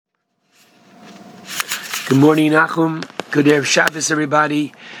Good morning, Nachum. Good Erev Shabbos,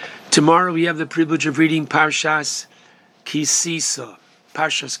 everybody. Tomorrow we have the privilege of reading Parshas Kisisa.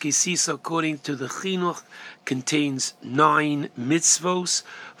 Parshas Kisisa, according to the Chinuch, contains 9 mitzvos,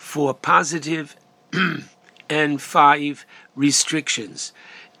 4 positive and 5 restrictions.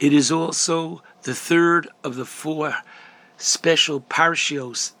 It is also the third of the 4 special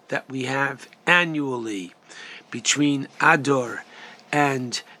parshios that we have annually between Adar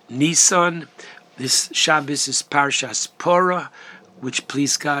and Nisan. This Shabbos is Parshas Porah, which,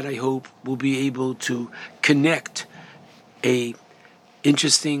 please God, I hope will be able to connect a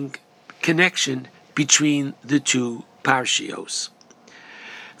interesting connection between the two parshios.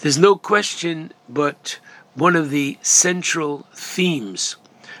 There's no question, but one of the central themes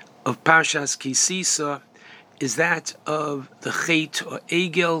of Parshas Kisisa is that of the Chet or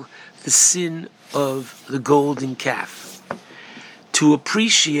Egel, the sin of the golden calf. To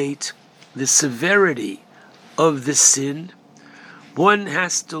appreciate the severity of the sin, one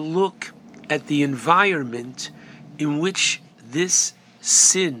has to look at the environment in which this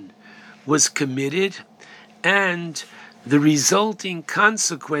sin was committed and the resulting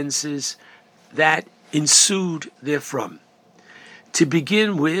consequences that ensued therefrom. To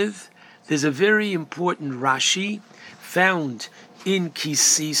begin with, there's a very important Rashi found in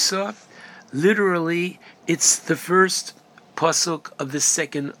Kisisa. Literally, it's the first pasuk of the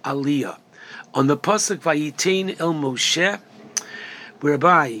second aliyah. On the pasuk Vayitein El Moshe,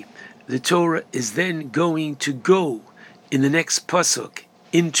 whereby the Torah is then going to go in the next pasuk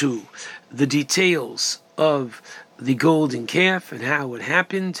into the details of the golden calf and how it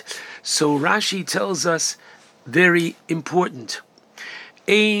happened. So Rashi tells us, very important,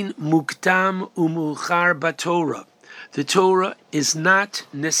 Ein muktam umuchar baTorah. The Torah is not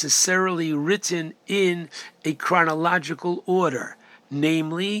necessarily written in a chronological order,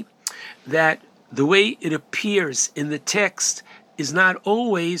 namely that the way it appears in the text is not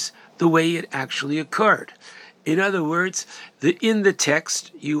always the way it actually occurred. In other words, in the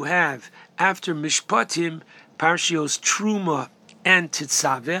text you have, after Mishpatim, Parshios Truma and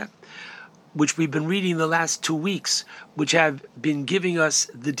Tetzaveh, which we've been reading the last 2 weeks, which have been giving us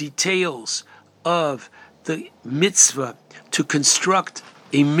the details of the mitzvah to construct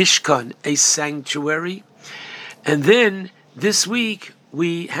a mishkan, a sanctuary. And then this week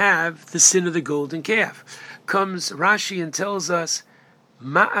we have the sin of the golden calf. Comes Rashi and tells us,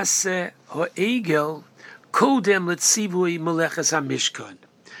 Ma'aseh ha'egel kodem letzivui meleches hamishkan.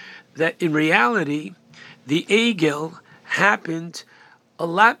 That in reality, the egel happened a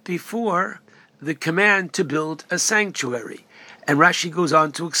lot before the command to build a sanctuary. And Rashi goes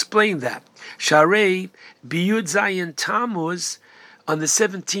on to explain that. Sharei biyud zayin Tammuz, on the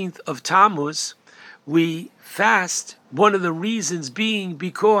 17th of Tammuz, we fast, one of the reasons being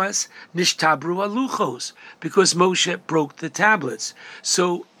because nishtabru aluchos, because Moshe broke the tablets.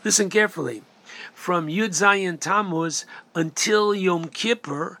 So listen carefully. From Yud Zayin Tammuz until Yom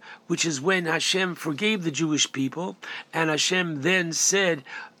Kippur, which is when Hashem forgave the Jewish people, and Hashem then said,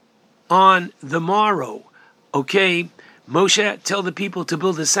 on the morrow, Moshe, tell the people to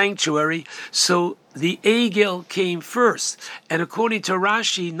build a sanctuary. So the Egel came first. And according to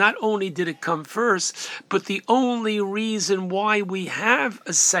Rashi, not only did it come first, but the only reason why we have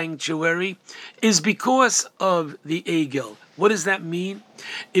a sanctuary is because of the Egel. What does that mean?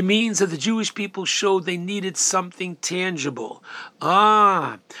 It means that the Jewish people showed they needed something tangible.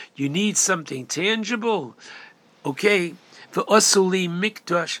 You need something tangible? Okay. V'osuli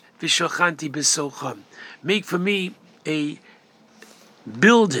mikdash v'shochanti b'socham. Make for me a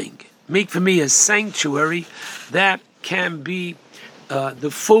building, make for me a sanctuary that can be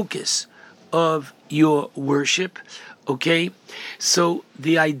the focus of your worship. Okay? So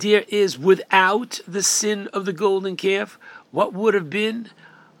the idea is, without the sin of the golden calf, what would have been?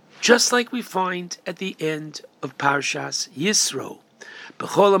 Just like we find at the end of Parshas Yisro.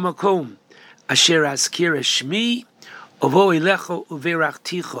 B'chol hamakom asher azkir shmi ovo elecho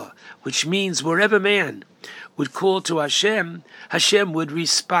uverachticha, which means wherever man would call to Hashem, Hashem would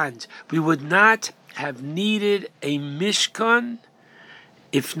respond. We would not have needed a mishkan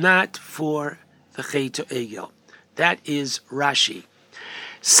if not for the Chet Egel. That is Rashi.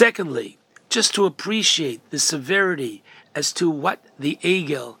 Secondly, just to appreciate the severity as to what the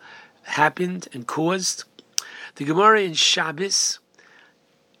Egel happened and caused, the Gemara in Shabbos,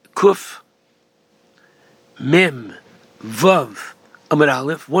 Kuf, Mem, Vav, Amud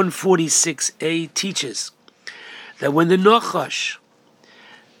Aleph, 146a, teaches that when the Nachash,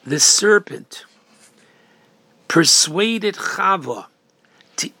 the serpent, persuaded Chava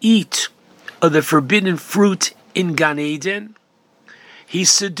to eat of the forbidden fruit in Gan Eden, he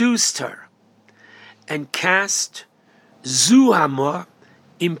seduced her. and cast zuhama,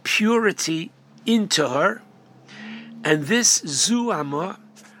 impurity, into her, and this zuhama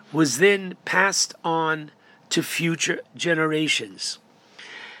was then passed on to future generations.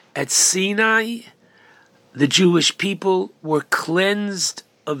 At Sinai, the Jewish people were cleansed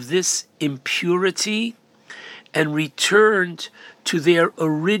of this impurity and returned to their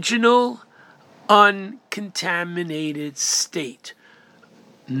original uncontaminated state.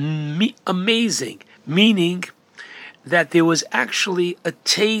 Amazing, meaning that there was actually a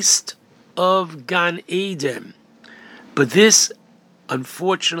taste of Gan Eden, but this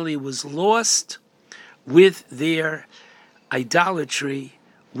unfortunately was lost with their idolatry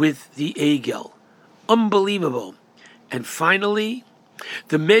with the Egel. Unbelievable. And finally,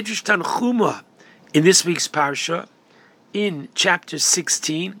 the Medrash Tanchuma in this week's Parsha, in chapter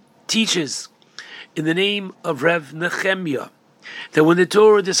 16, teaches in the name of Rev Nehemiah that when the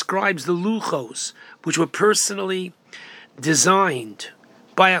Torah describes the luchos, which were personally designed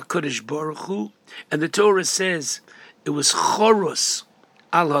by HaKadosh Baruch Hu, and the Torah says it was chorus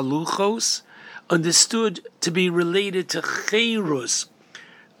al haluchos, understood to be related to cherus,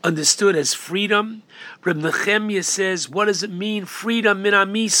 understood as freedom. Reb Nehemiah says, what does it mean, freedom min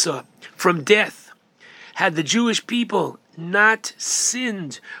amisa, from death? Had the Jewish people not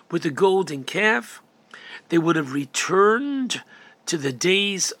sinned with the golden calf, they would have returned to the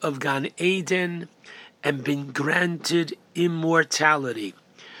days of Gan Eden and been granted immortality.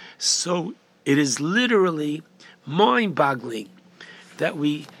 So it is literally mind-boggling that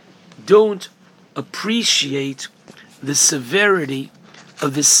we don't appreciate the severity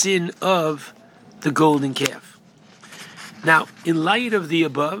of the sin of the golden calf. Now, in light of the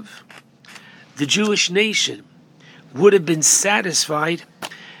above, the Jewish nation would have been satisfied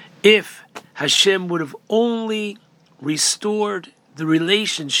if Hashem would have only restored the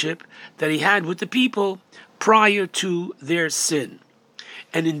relationship that he had with the people prior to their sin.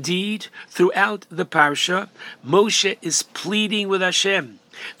 And indeed, throughout the Parsha, Moshe is pleading with Hashem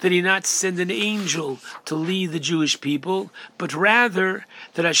that he not send an angel to lead the Jewish people, but rather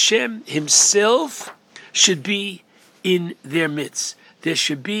that Hashem himself should be in their midst. There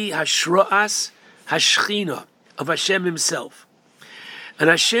should be Hashra'as Hashchina of Hashem himself. And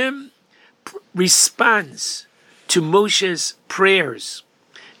Hashem responds to Moshe's prayers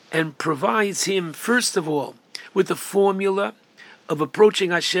and provides him, first of all, with the formula of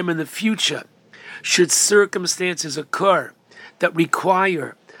approaching Hashem in the future, should circumstances occur that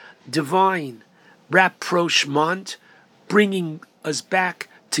require divine rapprochement, bringing us back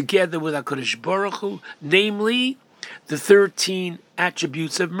together with HaKadosh Baruch Hu, namely the 13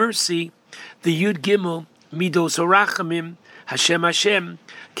 attributes of mercy, the Yud Gimel, Midos Orachamim, Hashem Hashem,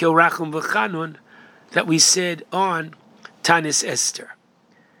 Keorachum V'chanun, that we said on Tanis Esther.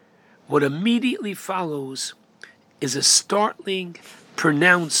 What immediately follows is a startling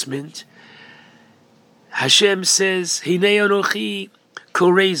pronouncement. Hashem says, Hinei Anochi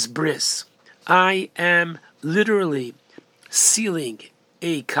Koreis Bris. I am literally sealing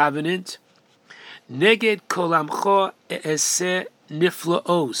a covenant. Neged Kolamcho E'eseh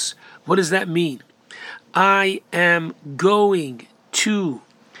Niflaos. What does that mean? I am going to,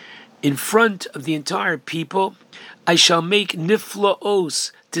 in front of the entire people, I shall make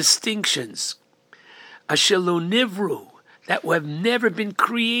niflaos, distinctions, asher lo nivru, that have never been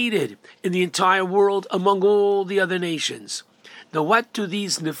created in the entire world among all the other nations. Now, what do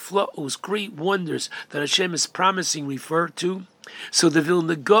these niflaos, great wonders that Hashem is promising, refer to? So the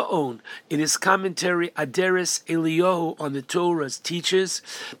Vilna Gaon, in his commentary Aderes Eliyahu on the Torah, teaches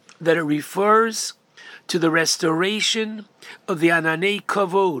that it refers to the restoration of the Ananei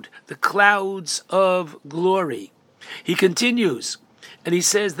Kavod, the clouds of glory. He continues, and he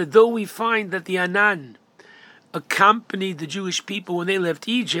says that though we find that the Anan accompanied the Jewish people when they left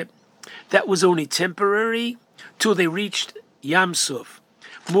Egypt, that was only temporary till they reached Yam Suf.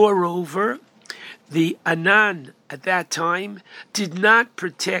 Moreover, the Anan at that time did not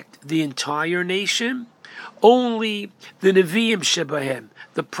protect the entire nation, only the Nevi'im Shebahem,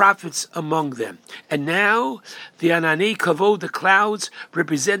 the prophets among them. And now, the Ananei Kavod, the clouds,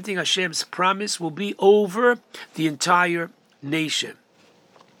 representing Hashem's promise, will be over the entire nation.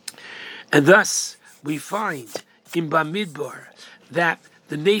 And thus, we find in Bamidbar that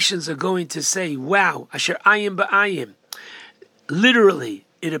the nations are going to say, wow, Asher Ayim Ba'ayim. Literally,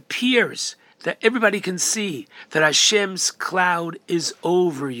 it appears that everybody can see that Hashem's cloud is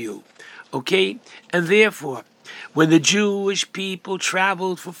over you. Okay? And therefore, when the Jewish people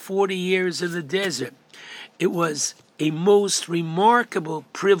traveled for 40 years in the desert, it was a most remarkable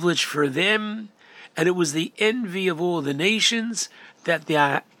privilege for them, and it was the envy of all the nations that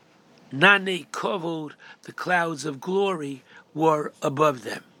the Nane Kovod, the clouds of glory, were above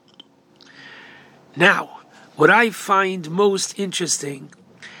them. Now, what I find most interesting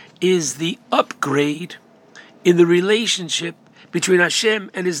is the upgrade in the relationship between Hashem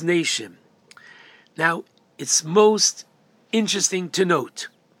and His nation. Now, it's most interesting to note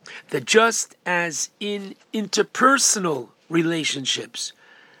that just as in interpersonal relationships,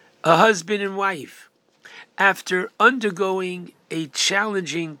 a husband and wife, after undergoing a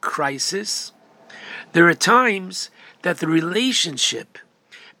challenging crisis, there are times that the relationship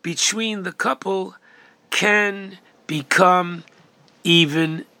between the couple can become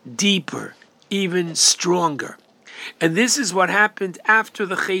even deeper, even stronger. And this is what happened after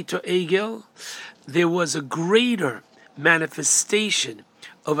the Chet Egel. There was a greater manifestation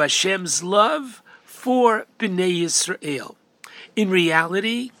of Hashem's love for Bnei Yisrael. In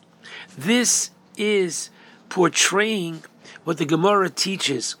reality, this is portraying what the Gemara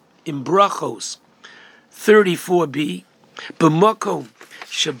teaches in Brachos 34b, B'makom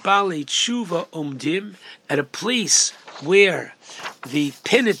Shabale Tshuva Omdim, at a place where the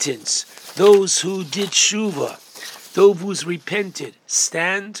penitents, those who did Tshuva, those who repented,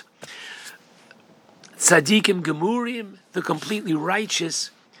 stand. Tzadikim Gemurim, the completely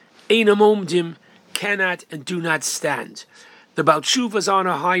righteous, Einam Omdim, cannot and do not stand. The Baal Tshuva is on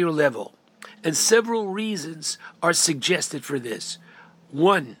a higher level, and several reasons are suggested for this.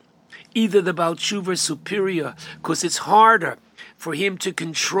 One, either the Baal Tshuva is superior because it's harder for him to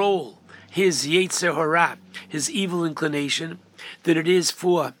control his Yetzer Hara, his evil inclination, than it is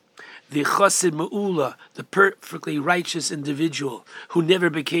for the Chassid Ma'ula, the perfectly righteous individual who never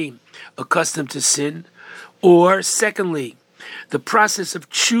became accustomed to sin. Or, secondly, the process of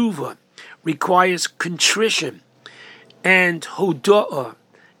tshuva requires contrition and hoda'ah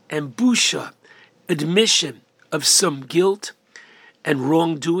and busha, admission of some guilt and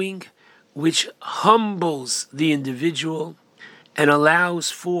wrongdoing, which humbles the individual and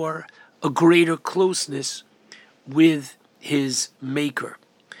allows for a greater closeness with his Maker.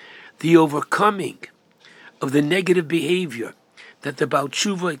 The overcoming of the negative behavior that the Baal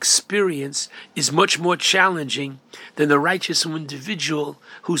Tshuva experience is much more challenging than the righteous individual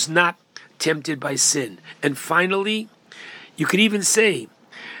who's not tempted by sin. And finally, you could even say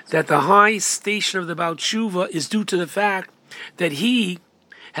that the high station of the Baal Tshuva is due to the fact that he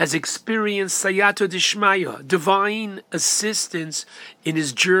has experienced Sayato Dishmaya, divine assistance in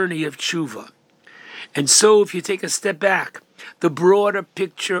his journey of Tshuva. And so if you take a step back, the broader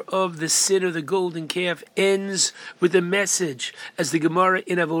picture of the sin of the golden calf ends with a message, as the Gemara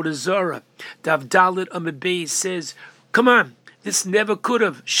in Avodah Zarah, Daf Dalet Amud Beis says, come on, this never could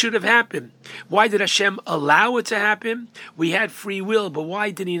have, should have happened. Why did Hashem allow it to happen? We had free will, but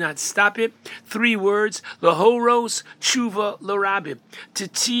why did He not stop it? 3 words, Lahoros Tshuva L'Rabim, to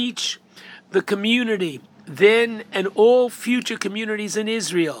teach the community, then and all future communities in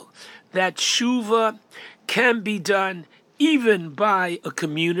Israel, that Tshuva can be done even by a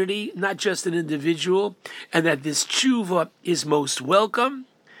community, not just an individual, and that this tshuva is most welcome,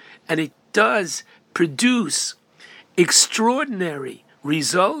 and it does produce extraordinary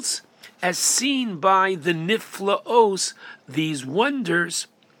results, as seen by the niflaos, these wonders,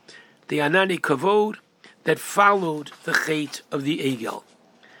 the anani kavod, that followed the Chet of the Egel.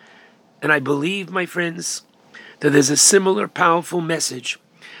 And I believe, my friends, that there's a similar powerful message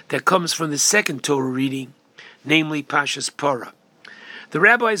that comes from the second Torah reading, namely Parshas Parah. The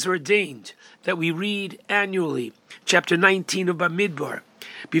rabbis ordained that we read annually chapter 19 of Bamidbar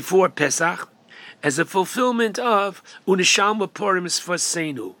before Pesach as a fulfillment of Unishalma Purim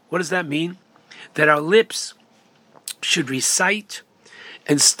Sfasenu. What does that mean? That our lips should recite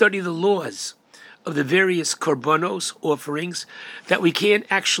and study the laws of the various korbanos, offerings, that we can't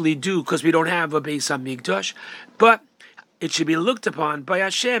actually do because we don't have a Beis HaMikdash, but it should be looked upon by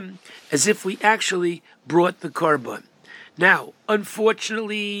Hashem as if we actually brought the korban. Now,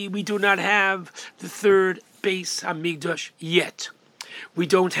 unfortunately, we do not have the third Beis HaMikdash yet. We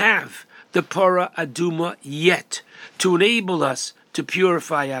don't have the Parah Aduma yet to enable us to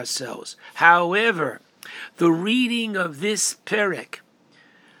purify ourselves. However, the reading of this perek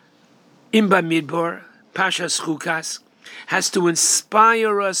in Bamidbar, Parshas Chukas, has to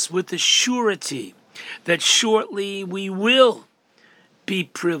inspire us with the surety that shortly we will be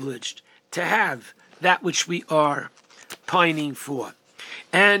privileged to have that which we are pining for.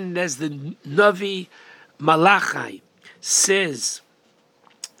 And as the Navi Malachi says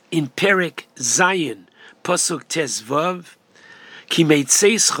in Perek Zayin, Pasuk Tezvav, Ki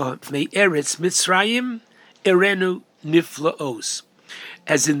meitzeischa me'eretz Mitzrayim erenu niflaos.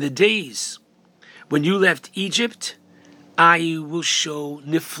 As in the days when you left Egypt, I will show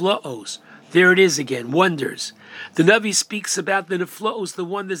niflaos. There it is again, wonders. The Navi speaks about the niflaos, the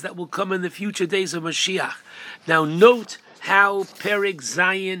wonders that will come in the future days of Mashiach. Now note how Perek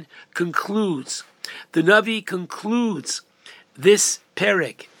Zayin concludes. The Navi concludes this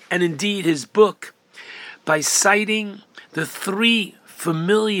Perek, and indeed his book, by citing the three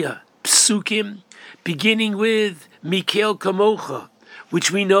familiar psukim, beginning with Mikael Kamocha,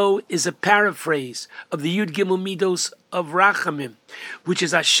 which we know is a paraphrase of the Yud Gimel Midos of Rachamim, which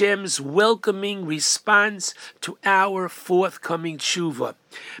is Hashem's welcoming response to our forthcoming tshuva.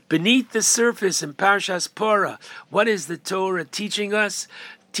 Beneath the surface in Parshas Porah, what is the Torah teaching us?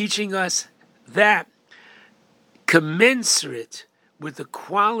 Teaching us that commensurate with the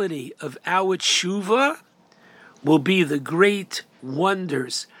quality of our tshuva will be the great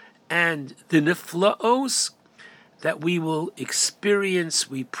wonders and the niflaos that we will experience,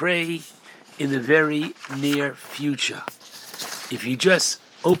 we pray, in the very near future. If you just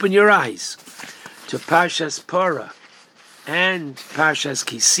open your eyes to Parshas Porah and Parshas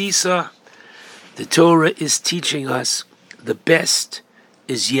Kisisa, the Torah is teaching us the best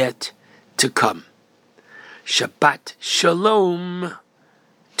is yet to come. Shabbat Shalom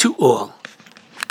to all.